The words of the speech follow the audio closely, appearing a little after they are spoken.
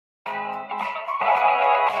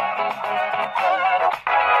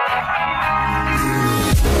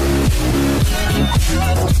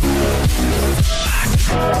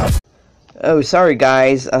Oh, sorry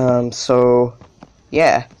guys, so,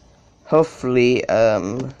 yeah, hopefully,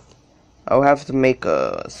 I'll have to make,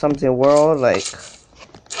 something world, like,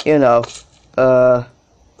 you know,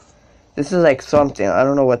 this is like something, I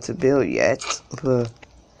don't know what to build yet, but,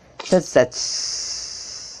 since that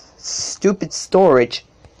stupid storage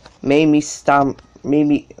made me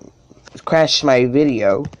crash my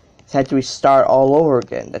video, I had to restart all over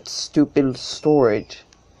again, that stupid storage,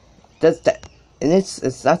 and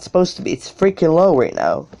it's not supposed to be. It's freaking low right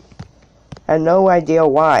now. I have no idea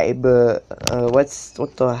why, but what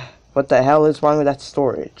the hell is wrong with that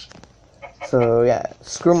storage? So yeah,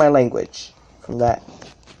 screw my language from that.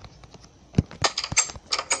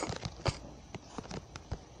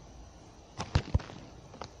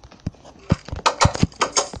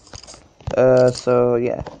 So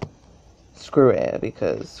yeah, screw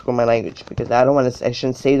my language because I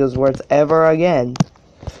shouldn't say those words ever again.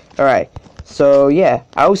 All right. So, yeah,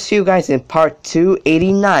 I'll see you guys in part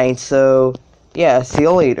 289, so, yeah, see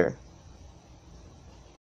you later.